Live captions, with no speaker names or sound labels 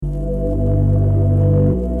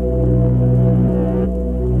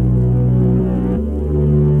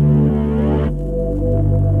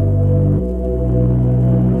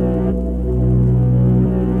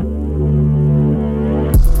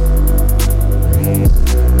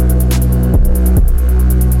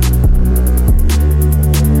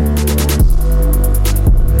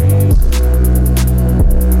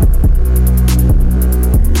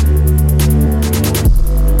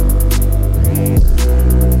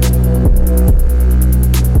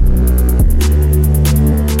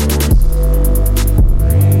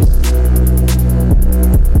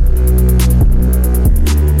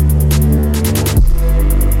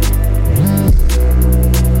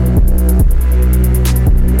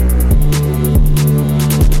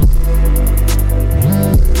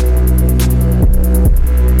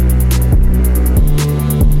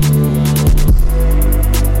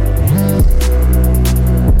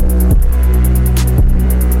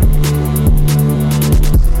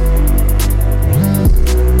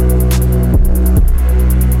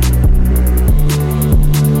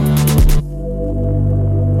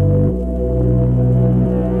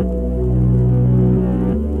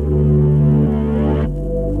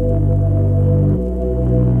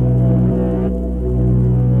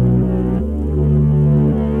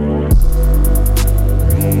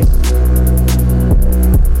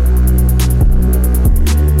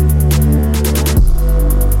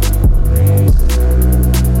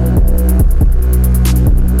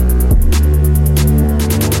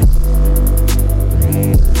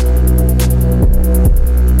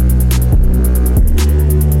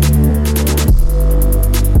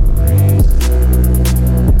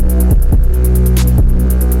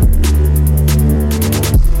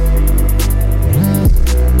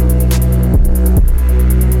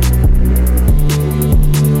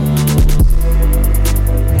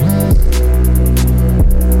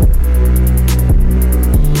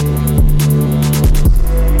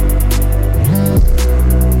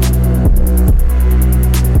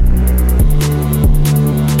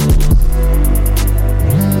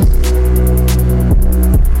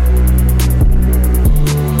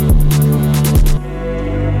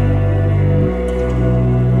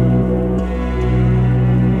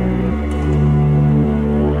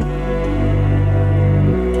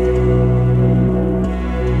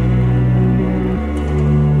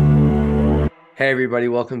Hey everybody,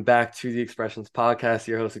 welcome back to the Expressions podcast,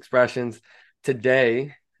 your host Expressions.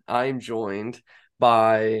 Today, I'm joined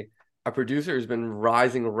by a producer who's been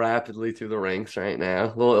rising rapidly through the ranks right now.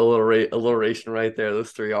 A little alliteration right there, those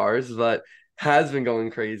three R's, but has been going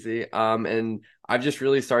crazy. And I've just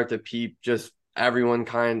really started to peep just everyone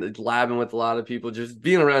kind of labbing with a lot of people, just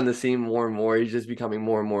being around the scene more and more. He's just becoming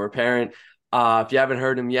more and more apparent. If you haven't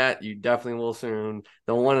heard him yet, you definitely will soon.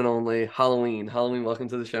 The one and only Halloween. Halloween, welcome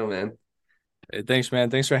to the show, man. Hey, thanks, man.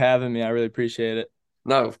 Thanks for having me. I really appreciate it.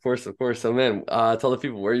 No, of course, of course. So, man, tell the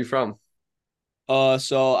people where are you from?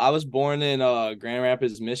 So I was born in Grand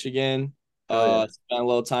Rapids, Michigan. Hell yeah, Spent a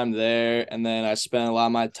little time there, and then I spent a lot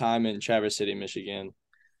of my time in Traverse City, Michigan. Mich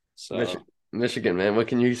So Michigan, man. What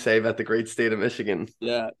can you say about the great state of Michigan?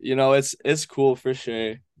 yeah, it's cool for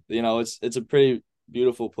sure. It's a pretty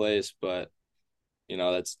beautiful place, but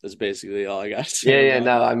that's basically all I got to Yeah, say yeah.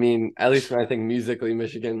 about it. No, I mean, at least when I think musically,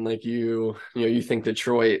 Michigan, like you think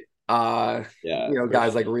Detroit. Yeah, for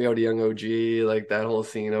Guys like sure. Rio de Young OG, like that whole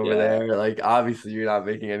scene over Yeah. there. Like, obviously, you're not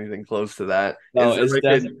making anything close to that. No, it's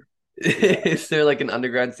yeah. Is there like an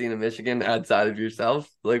underground scene in Michigan outside of yourself,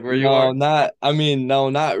 like where you are? No,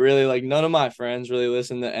 not really. Like none of my friends really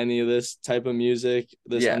listen to any of this type of music,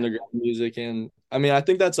 this Yeah, underground music. And I mean, I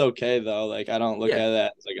think that's okay though. Like I don't look yeah. at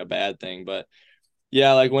that as like a bad thing. But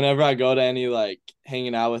yeah, like whenever I go to any like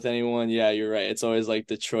hanging out with anyone, yeah, you're right. It's always like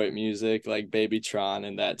Detroit music, like Babytron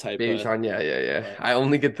and that type Baby of Shark, yeah, yeah, yeah. I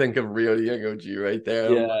only could think of Rio de Janeiro G right there.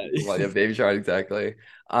 I'm like, yeah. well, yeah, Baby Shark, exactly.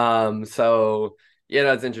 So yeah,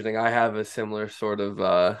 that's interesting. I have a similar sort of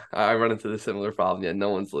I run into the similar problem. Yeah,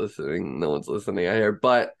 no one's listening, no one's listening. I hear,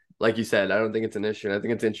 but like you said, I don't think it's an issue. I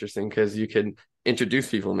think it's interesting because you can introduce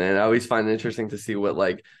people, man. I always find it interesting to see what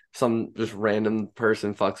like some just random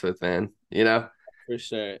person fucks with, man. You know? For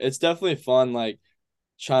sure. It's definitely fun like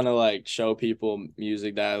trying to like show people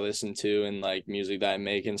music that I listen to and like music that I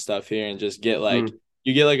make and stuff here and just get like Mm,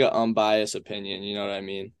 you get like an unbiased opinion, you know what I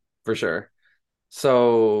mean? for sure.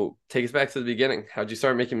 So take us back to the beginning. How'd you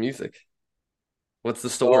start making music? What's the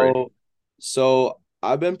story? So, so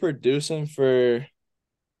I've been producing for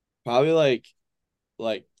probably like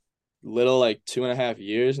little like 2.5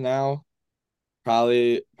 years now.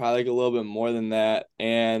 Probably like a little bit more than that.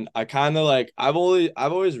 And I kind of like I've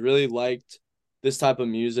always really liked this type of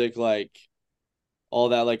music, like all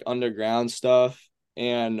that like underground stuff.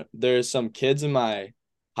 And there's some kids in my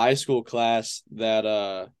high school class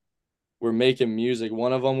that were making music.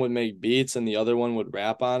 One of them would make beats and the other one would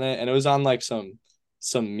rap on it. And it was on like some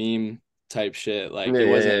meme type shit. Yeah, Like it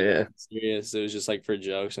yeah, wasn't yeah, yeah. serious. It was just like for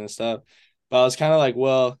jokes and stuff. But I was kind of like,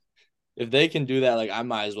 well, if they can do that, like I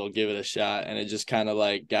might as well give it a shot. And it just kind of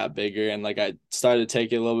like got bigger and like I started to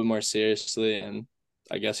take it a little bit more seriously. And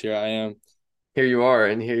I guess here I am. Here you are,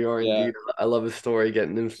 and here you are Yeah. indeed. I love a story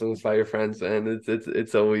getting influenced by your friends, and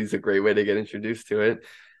it's always a great way to get introduced to it.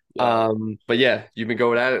 Yeah. But yeah, you've been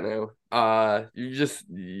going at it now.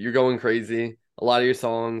 You're going crazy. A lot of your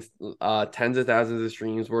songs, tens of thousands of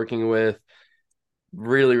streams, working with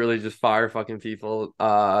really, really just fire fucking people.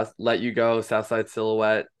 Let You Go, Southside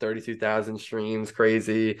Silhouette, 32,000 streams,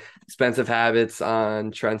 crazy. Expensive Habits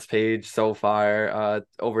on Trent's page, so fire.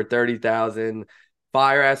 Over 30,000.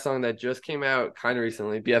 Fire ass song that just came out kind of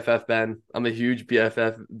recently, BFF Ben. I'm a huge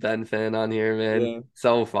BFF Ben fan on here, man. Yeah.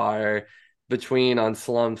 So fire. Between on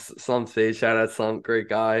Slump stage, shout out Slump, great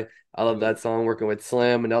guy. I love Yeah. that song. Working with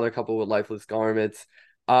Slim, another couple with Lifeless Garments.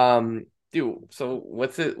 Um, Dude, so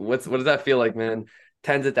what does that feel like, man?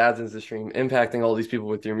 Tens of thousands of stream, impacting all these people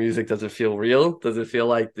with your music. Does it feel real? Does it feel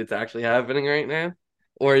like it's actually happening right now?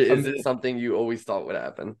 Or I is it mean, something you always thought would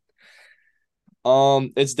happen?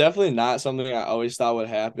 it's definitely not something I always thought would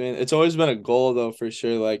happen. It's always been a goal though, for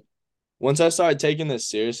sure. Like once I started taking this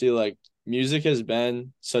seriously, like music has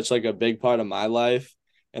been such like a big part of my life.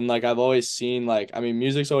 And like I've always seen like I mean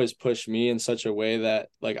music's always pushed me in such a way that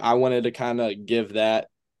like I wanted to kind of give that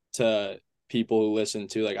to people who listen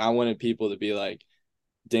to like I wanted people to be like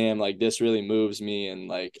damn like this really moves me and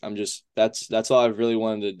like I'm just that's all I've really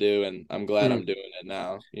wanted to do and I'm glad Hmm. I'm doing it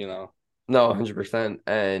now, you know. No, 100%.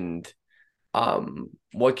 And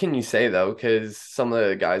what can you say though? Because some of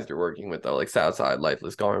the guys you're working with though, like Southside,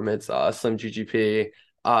 Lifeless Garments, Slim GGP,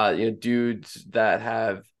 dudes that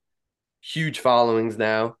have huge followings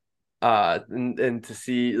now. And to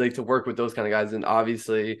see like to work with those kind of guys, and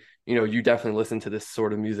obviously, you definitely listen to this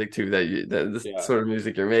sort of music too, this Yeah. sort of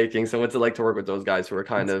music you're making. So what's it like to work with those guys who are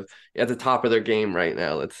kind It's of at the top of their game right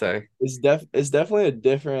now, let's say? it's definitely a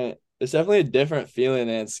different feeling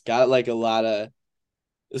and it's got like a lot of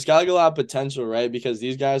potential, right? Because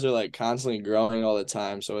these guys are like constantly growing all the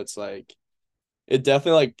time. So it's like it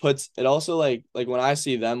definitely like puts it also like when I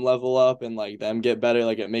see them level up and like them get better,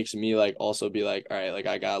 like it makes me like also be like, all right, like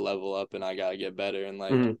I gotta level up and I gotta get better. And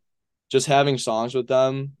like Hmm. just having songs with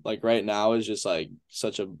them like right now is just like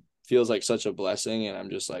such a feels like such a blessing, and I'm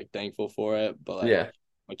just like thankful for it. But like Yeah.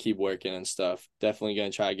 I keep working and stuff. Definitely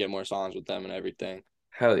gonna try to get more songs with them and everything.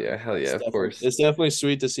 Hell yeah, It's of definitely course. it's definitely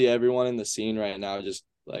sweet to see everyone in the scene right now just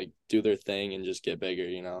like do their thing and just get bigger,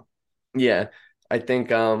 you know. Yeah. I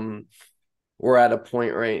think we're at a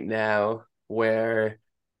point right now where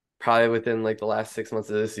probably within like the last 6 months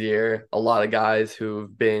of this year, a lot of guys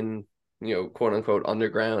who've been, quote unquote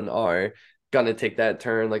underground are gonna take that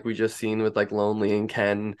turn, like we just seen with like Lonely and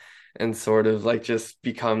Ken, and sort of like just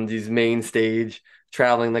become these main stage,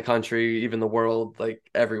 traveling the country, even the world, like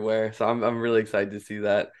everywhere. So I'm really excited to see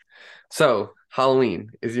that. So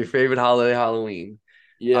Halloween is your favorite holiday, Halloween.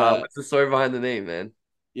 Yeah, What's the story behind the name, man?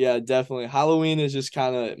 yeah, definitely. Halloween is just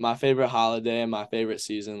kind of my favorite holiday and my favorite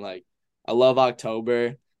season. Like, I love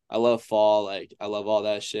October. I love fall. Like, I love all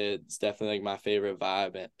that shit. It's definitely like my favorite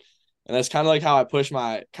vibe, and that's kind of like how I push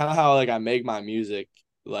my kind of how like I make my music.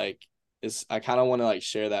 Like, it's I kind of want to like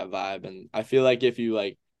share that vibe, and I feel like if you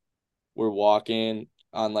like were walking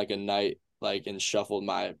on like a night like and shuffled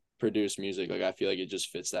my produced music, like I feel like it just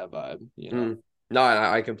fits that vibe, you know. Mm. No,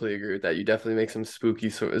 I completely agree with that. You definitely make some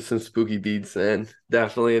spooky beats, and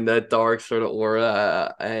definitely in that dark sort of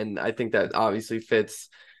aura. And I think that obviously fits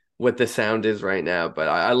what the sound is right now. But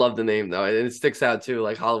I love the name though, and it sticks out too.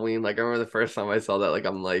 Like Halloween. Like I remember the first time I saw that. Like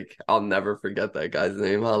I'm like, I'll never forget that guy's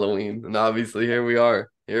name, Halloween. And obviously here we are.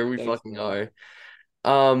 Here we Thanks, fucking man. are.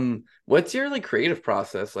 What's your like creative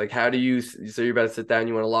process? Like how do you? So you're about to sit down.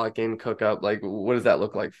 You want to lock in, cook up. Like what does that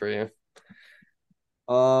look like for you?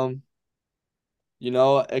 Um,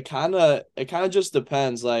 it kind of just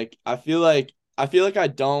depends. Like I feel like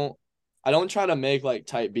I don't try to make like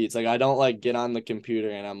tight beats. Like I don't like get on the computer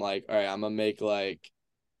and I'm like, all right, I'm gonna make like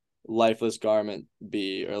Lifeless Garment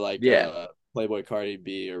beat or like Yeah. Playboy Cardi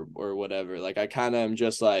beat or whatever. Like I kind of am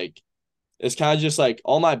just like it's kind of just like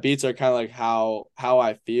all my beats are kind of like how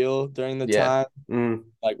I feel during the Yeah. time,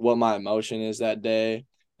 Mm, like what my emotion is that day.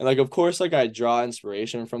 And like of course like I draw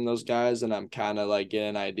inspiration from those guys and I'm kind of like get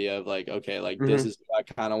an idea of like okay, like this hmm. is what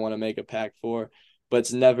I kind of want to make a pack for, but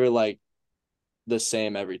it's never like the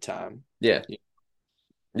same every time. Yeah.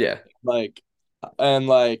 Yeah. Like and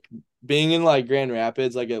like being in like Grand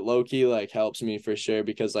Rapids, like it low key like helps me for sure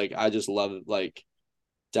because like I just love like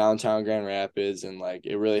downtown Grand Rapids and like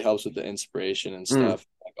it really helps with the inspiration and Mm, stuff,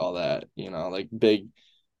 like all that, like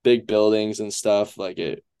big buildings and stuff, like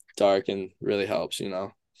it dark and really helps.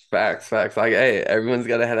 facts, facts. Like, hey, everyone's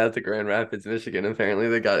got to head out to Grand Rapids, Michigan. Apparently,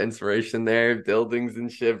 they got inspiration there, buildings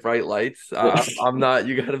and shit, bright lights. Yeah. I'm not.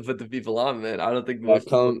 You got to put the people on, man. I don't think Yeah, most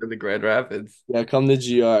people have been to Grand Rapids. come to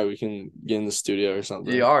GR. We can get in the studio or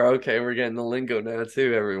something. GR, okay, we're getting the lingo now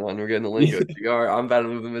too, everyone. We're getting the lingo. Yeah. GR. I'm about to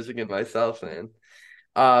move to Michigan myself, man.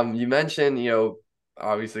 You mentioned,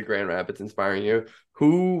 obviously Grand Rapids inspiring you.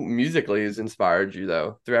 Who musically has inspired you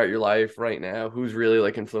though throughout your life right now? Who's really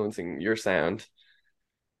like influencing your sound?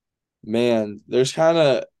 Man,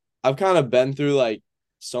 I've kind of been through like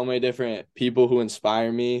so many different people who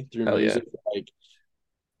inspire me through Hell yeah. music.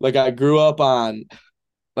 Like I grew up on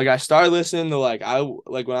like I started listening to like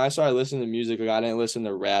when I started listening to music, like I didn't listen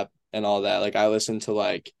to rap and all that. Like I listened to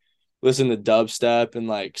listen to dubstep and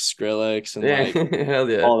like Skrillex and Yeah, like hell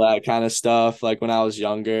yeah. all that kind of stuff, like when I was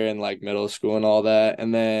younger and like middle school and all that.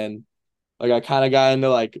 And then like I kind of got into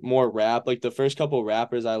like more rap. Like the first couple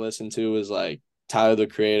rappers I listened to was like Tyler the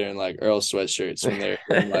Creator and like Earl Sweatshirts when they're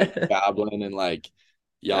in like Goblin and like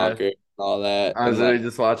Yeah. Yonker and all that. I was And like literally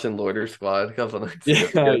just watching Loiter Squad a couple nights ago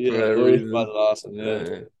yeah, again for yeah, that Louis was reason. awesome.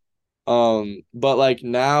 Yeah. Uh, But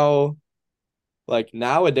like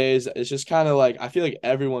nowadays, it's just kind of like I feel like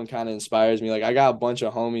everyone kind of inspires me. Like I got a bunch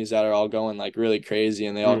of homies that are all going like really crazy,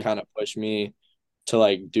 and they all mm, kind of push me to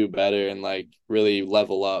like do better and like really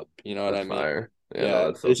level up. You know what that's I mean? fire. Yeah, no, Yeah,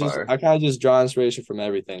 that's so it's just fire. I kind of just draw inspiration from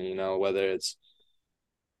everything. Whether it's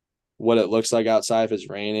what it looks like outside if it's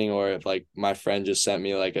raining, or if like my friend just sent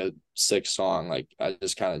me like a sick song. Like I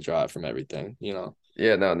just kind of draw it from everything.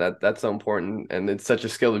 Yeah, no, that's so important, and it's such a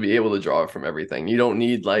skill to be able to draw from everything. You don't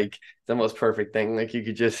need like the most perfect thing. Like you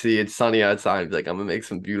could just see it's sunny outside and be like, I'm gonna make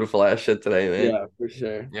some beautiful ass shit today, man. Yeah, for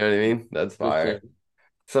sure, You know what I mean? That's for sure. fire.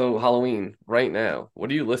 So Halloween, right now,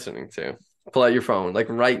 what are you listening to? Pull out your phone, like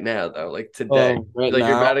right now though, like today. Right Like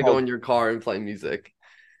you're now, about to go in your car and play music.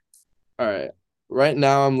 all right. Right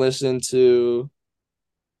now, I'm listening to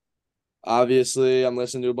obviously, I'm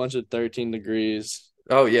listening to a bunch of 13 Degrees.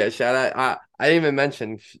 Oh yeah, shout out. I didn't even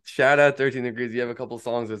mention shout out 13 Degrees. You have a couple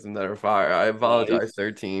songs with him that are fire. I Yeah, apologize,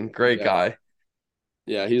 13. Great yeah, guy.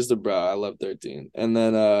 Yeah, he's the bro. I love 13. And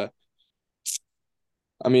then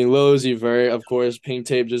I mean Lil Uzi Vert, of course, Pink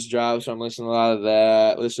Tape just dropped, so I'm listening to a lot of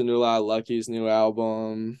that. Listen to a lot of Lucky's new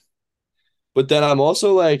album. But then I'm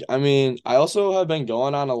also like, I mean, I also have been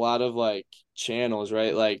going on a lot of like channels,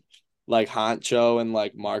 right? Like Honcho and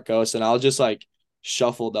like Marcos, and I'll just like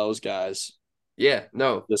shuffle those guys. Yeah,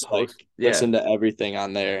 no, Just like host. Yeah. listen to everything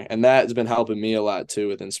on there. And that's been helping me a lot too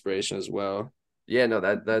with inspiration as well. Yeah, no,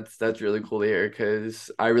 that's really cool to hear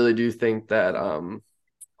because I really do think that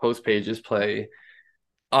host pages play.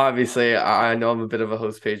 Obviously, I know I'm a bit of a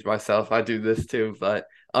host page myself. I do this too, but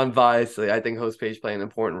unbiasedly, I think host page play an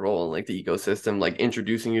important role in like the ecosystem, like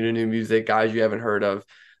introducing you to new music, guys you haven't heard of.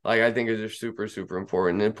 Like I think is just super, super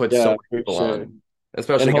important. It puts so Yeah, many for people sure. on,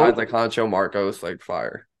 And especially guys host like Honcho, Marcos, like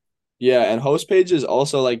fire. Yeah, and host pages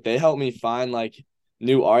also like they help me find like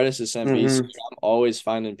new artists to send beats to. Hmm. I'm always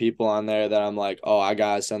finding people on there that I'm like, oh, I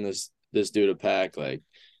gotta send this dude a pack. Like,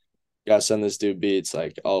 gotta send this dude beats.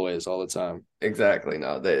 Like always, all the time. Exactly.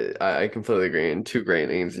 No, I completely agree. And two great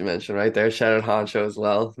names you mentioned right there. Shout out Honcho as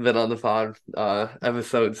well. Been on the pod,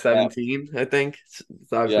 episode Yeah, 17, I think.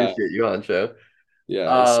 So I yeah, appreciate you, Honcho.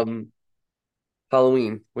 yeah. Um,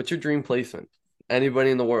 Halloween. What's your dream placement?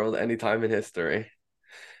 Anybody in the world, anytime in history.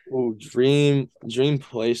 Dream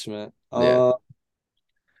placement. Yeah.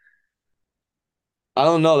 I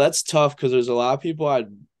don't know. That's tough because there's a lot of people I.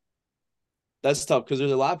 That's tough because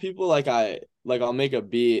there's a lot of people like I'll make a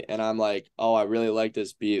beat and I'm like, oh, I really like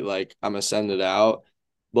this beat. Like I'm gonna send it out,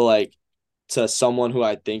 but like to someone who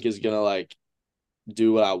I think is gonna like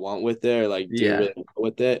do what I want with it or like do Yeah. really well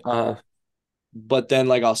with it. Uh, But then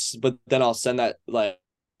I'll send that like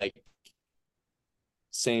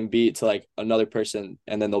same beat to like another person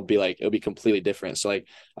and then they'll be like it'll be completely different. So like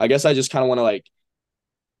I guess I just kind of want to like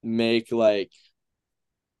make like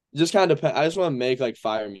just kind of depend. I just want to make like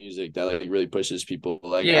fire music that like really pushes people.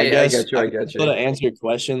 Like yeah, I yeah, I guess get you. I I guess get so to you. answer your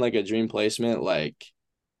question, like a dream placement,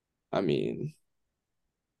 I mean,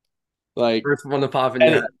 like First one to pop in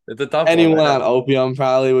your head. any It's a tough one. I anyone on know. opium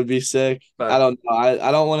probably would be sick. I But don't know.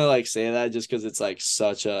 I don't want to like say that just because it's like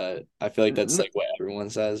such a. I feel like that's like what everyone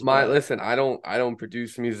says, my but listen, I don't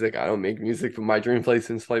produce music. I don't make music, but my dream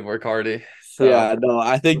placement's Playboy Cardi. So yeah, no,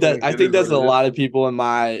 I it think is that's what a it is. lot of people in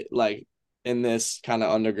my like in this kind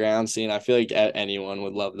of underground scene. I feel like anyone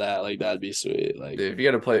would love that. Like that'd be sweet. Like Dude, if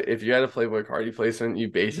you had a Playboy Cardi placement, you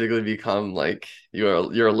basically become like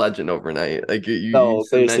you're a legend overnight. Like you no,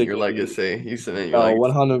 cement your basically legacy. You cement your no, legacy.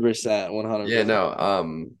 100%, one hundred Yeah, percent.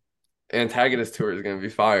 no. Antagonist tour is gonna be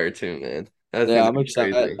fire too, man. That's Yeah, gonna be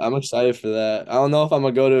crazy. I'm excited for that. I don't know if I'm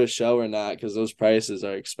gonna go to a show or not because those prices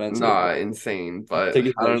are expensive. Nah, insane. But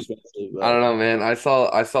Tickets are expensive, I don't but know, man. I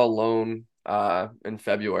saw Lone in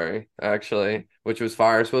February actually, which was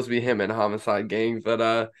fire. It was supposed to be him and Homicide Gang,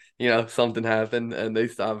 but something happened and they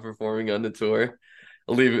stopped performing on the tour.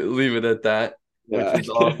 Leave it at that, which yeah. is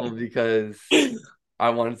awful because I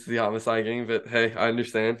wanted to see Homicide Gang, but hey, I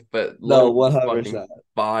understand. But No, Lone was fucking 100%.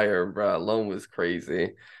 fire, bro. Lone was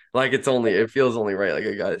crazy. Like it feels only right. Like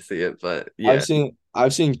I gotta see it, but yeah.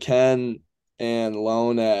 I've seen Ken and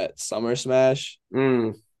Lone at Summer Smash,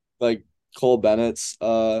 Mm. like Cole Bennett's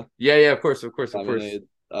Yeah, yeah, of course. lemonade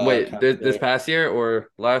Wait, this concert past year or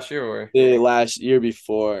last year or the last year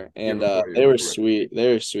before, and year they were before? sweet.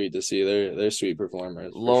 They were sweet to see. They're sweet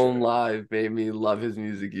performers for sure. Lone Live made me love his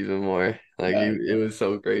music even more. Yeah, It was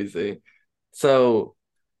so crazy. So,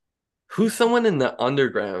 who's someone in the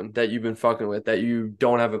underground that you've been fucking with that you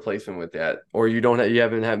don't have a placement with yet, or you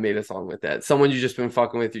haven't have made a song with that? Someone you just been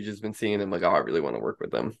fucking with, you just been seeing them like, oh, I really want to work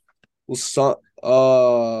with them. well,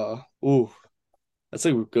 ooh, that's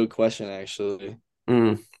a good question actually.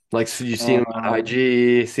 Mm. Like so you see him on Um,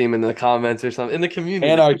 IG, see him in the comments or something in the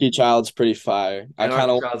community. Anarchy Child's pretty fire. I kind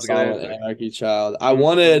Anarchy of want a Child's a good song with answer. Anarchy Child.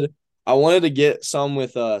 Mm. I wanted to get some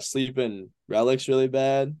with Sleeping Relics really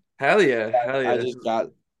bad. Hell yeah, hell I yeah. just got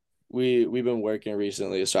we've been working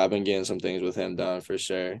recently, so I've been getting some things with him done for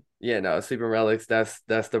sure. Yeah, no, Sleeping Relics, that's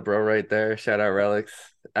the bro right there. Shout out Relics.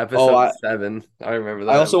 Oh, Episode 7. I remember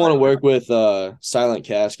I that. also want to work with Silent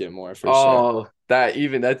Casket more for sure. Oh, that's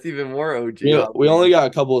even more OG We Halloween. only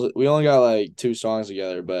got like two songs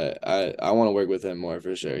together, but I want to work with him more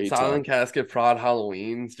for sure. He Silent talked. Casket Prod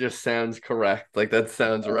Halloween just sounds correct. Like that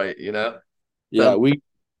sounds right, you know? Yeah, So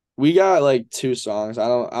we got like two songs. I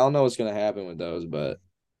don't know what's gonna happen with those, but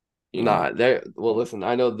you know. nah, they're well listen,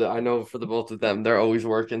 I know for the both of them, they're always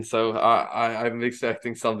working, so I'm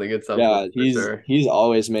expecting something at some point Yeah, for sure. he's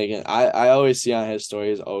always making. I always see on his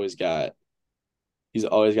stories always got he's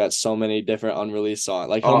always got so many different unreleased songs.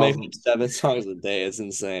 Like he'll make like Oh, 7 songs a day. It's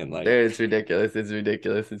insane. Like it's ridiculous. It's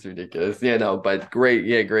ridiculous. It's ridiculous. Yeah, no, but great.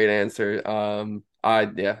 Yeah, great answer.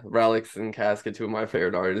 Yeah, Relics and Casket, two of my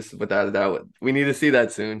favorite artists, without a doubt. We need to see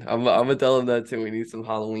that soon. I'm gonna tell him that too. We need some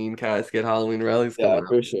Halloween Casket, Halloween Relics yeah, coming up.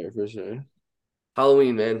 for sure, for sure.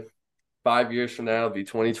 Halloween, man. 5 years from now, it'll be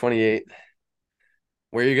 2028.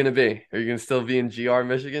 Where are you gonna be? Are you gonna still be in GR,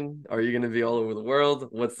 Michigan? Are you gonna be all over the world?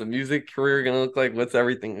 What's the music career gonna look like? What's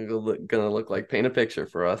everything gonna look like? Paint a picture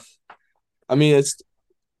for us. I mean,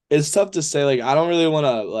 it's tough to say. Like I don't really want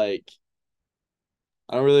to like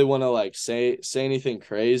say anything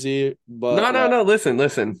crazy, No, but no, like no. Listen,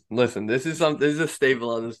 listen, listen. This is a staple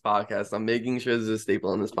on this podcast. I'm making sure this is a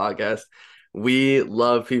staple on this podcast. We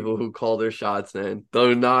love people who call their shots, man.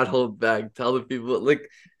 Do not hold back. Tell the people, like,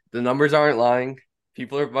 the numbers aren't lying.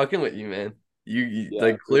 People are fucking with you, man. yeah,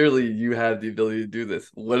 Like, clearly you have the ability to do this.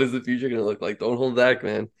 What is the future gonna look like? Don't hold back,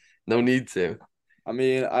 man. No need to. I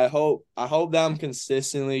mean, I hope that I'm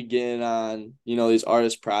consistently getting on, these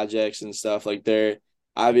artist projects and stuff. Like they're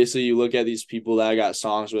obviously you look at these people that I got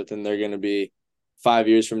songs with and they're gonna be 5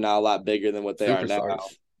 years from now a lot bigger than what they are now.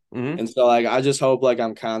 Superstars. Hmm. And so like I just hope like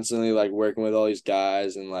I'm constantly like working with all these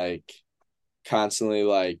guys and like constantly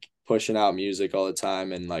like pushing out music all the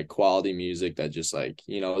time and like quality music that just like,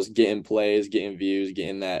 is getting plays, getting views,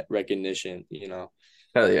 getting that recognition.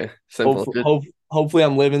 Hell yeah. Simple. Just, Hopefully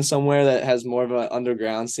I'm living somewhere that has more of an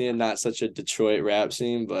underground scene, not such a Detroit rap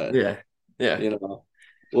scene, but yeah. Yeah. you know,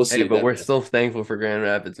 we'll Hey, see but that. we're still thankful for Grand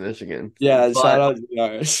Rapids, Michigan. Yeah, shout But out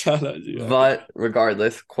GR. Shout out GR. But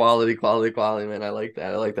regardless, quality, quality, quality, man. I like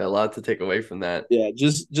that. I like that. A lot to take away from that. Yeah,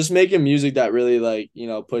 just making music that really like,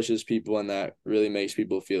 pushes people and that really makes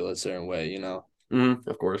people feel a certain way.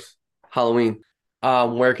 Of course. Halloween.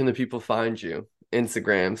 Where can the people find you?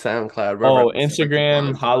 Instagram, SoundCloud, wherever Oh, else they like to Instagram,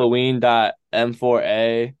 find.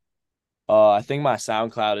 Halloween.m4a. I think my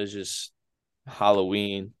SoundCloud is just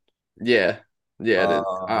Halloween. Yeah. Yeah, it is.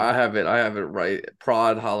 I Um, have it. I have it right.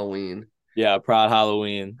 Prod Halloween. yeah, Proud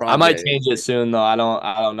Halloween. I Prod, yeah, might yeah. change it soon though. I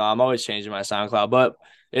don't know. I'm always changing my SoundCloud, but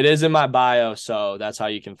it is in my bio, so that's how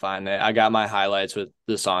you can find it. I got my highlights with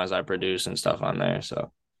the songs I produce and stuff on there.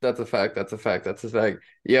 So That's a fact. That's a fact. That's a fact.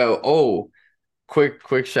 Yo,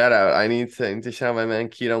 quick shout out. I need to shout out my man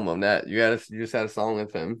Keto Monet. You just had a song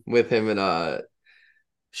with him and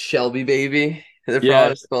Shelby Baby. The yeah,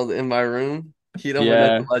 project called In My Room. Keto Monet's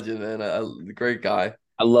yeah. a legend, man. A great guy.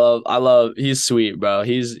 I love he's sweet, bro.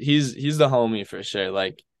 He's the homie for sure.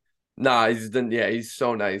 Like, Nah, he's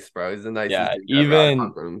so nice, bro. He's the nicest yeah, dude ever. I even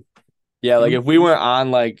talked to him. yeah, like Mhm. if we went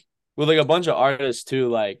on like with like a bunch of artists too,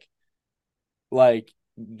 like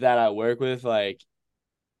that I work with, like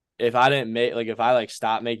if I didn't make like if I like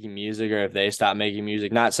stopped making music or if they stopped making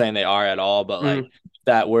music, not saying they are at all, but like Mhm. if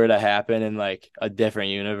that were to happen in like a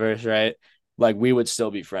different universe, right? Like we would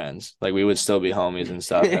still be friends. Like we would still be homies and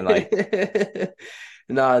stuff. And like,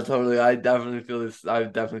 Nah, totally. I definitely feel this. I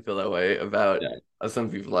definitely feel that way about yeah, some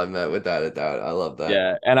people I've met, without a doubt. I love that.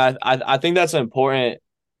 yeah. And I think that's an important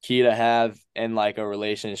key to have in like a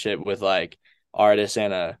relationship with like artist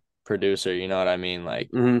and a producer, you know what I mean? Like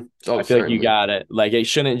Oh, I feel like you certainly. got it. Like it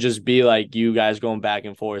shouldn't just be like you guys going back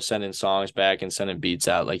and forth, sending songs back and sending beats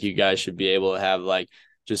out. Like you guys should be able to have like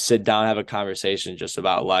just sit down, have a conversation just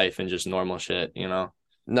about life and just normal shit. No,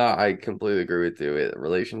 I completely agree with you.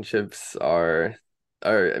 Relationships are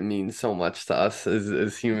mean so much to us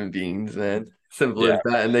as human beings, man. Simple as Yeah,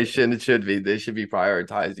 that. And they should be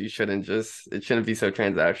prioritized. It shouldn't be so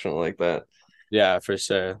transactional like that. yeah, for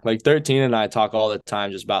sure. Like 13 and I talk all the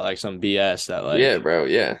time just about like some BS that Yeah, like bro.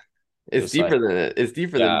 Yeah. It's just like deeper than it. It's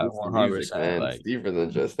deeper than yeah, just the music, 100%. man. It's Like deeper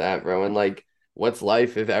than just that, bro. And like, what's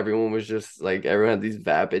life if everyone was just like everyone had these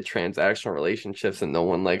vapid transactional relationships and no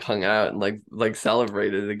one like hung out and like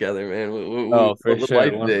celebrated together, man? oh, for What would sure,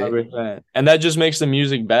 life be? 100%. And that just makes the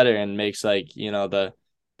music better and makes like,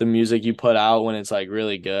 the music you put out when it's like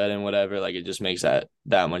really good and whatever, like it just makes that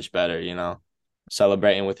much better.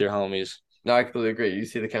 Celebrating with your homies. No, I completely agree. You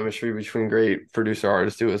see the chemistry between great producer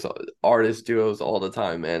artist duos all the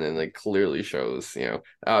time, man, and it clearly shows.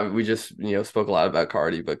 We just spoke a lot about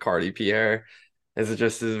Cardi, but Cardi Pierre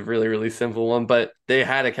is a really really simple one. But they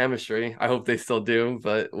had a chemistry. I hope they still do,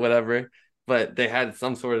 but whatever. But they had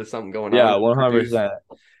some sort of something going on. Yeah, They produced. 100%.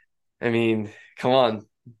 I mean, come on,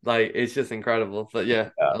 like it's just incredible. But yeah,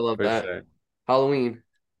 Yeah, I love for that. sure. Halloween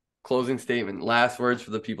closing statement. Last words for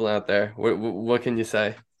the people out there. What can you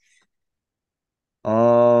say?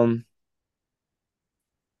 Um,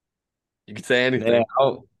 You could say man, anything.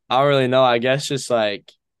 I don't really know. I guess just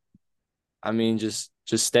like I mean, just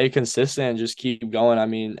just stay consistent and just keep going. I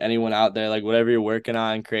mean, anyone out there, like whatever you're working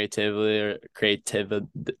on creatively or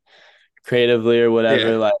Yeah.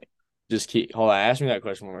 whatever, like just keep hold on, ask me that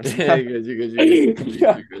question one more Yeah, time. you good, you good, you good, you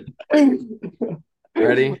good, you good.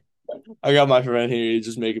 Ready? I got my friend here, he's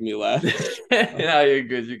just making me laugh. No, you're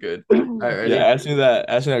good, you're good. All right, Yeah, ready? ask me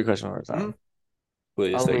that question one more Hmm? time.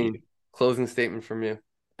 Please, thank you. Halloween, closing statement from you.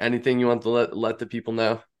 Anything you want to let the people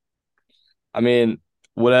know? I mean,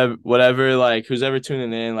 whatever, like who's ever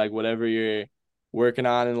tuning in, like whatever you're working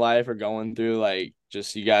on in life or going through, like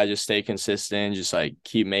just you gotta just stay consistent, just like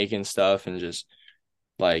keep making stuff and just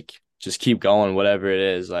keep going, whatever it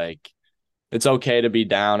is. Like it's okay to be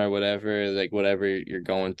down or whatever, like whatever you're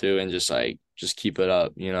going through and just keep it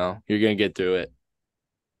up, You're gonna get through it.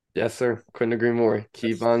 Yes, sir. Couldn't agree more.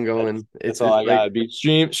 Keep on That's going. that's It's all it's I like gotta be.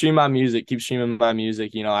 Stream my music, keep streaming my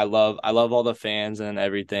music. I love all the fans and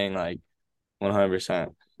everything, like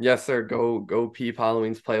 100%. yes, sir. Go peep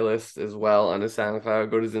Halloween's playlist as well on his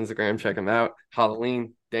SoundCloud. Go to his Instagram, check him out.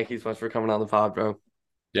 Halloween. Thank you so much for coming on the pod, bro.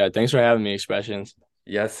 Yeah, thanks for having me, Expressions.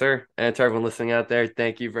 Yes, sir. And to everyone listening out there,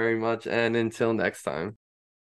 thank you very much. And until next time.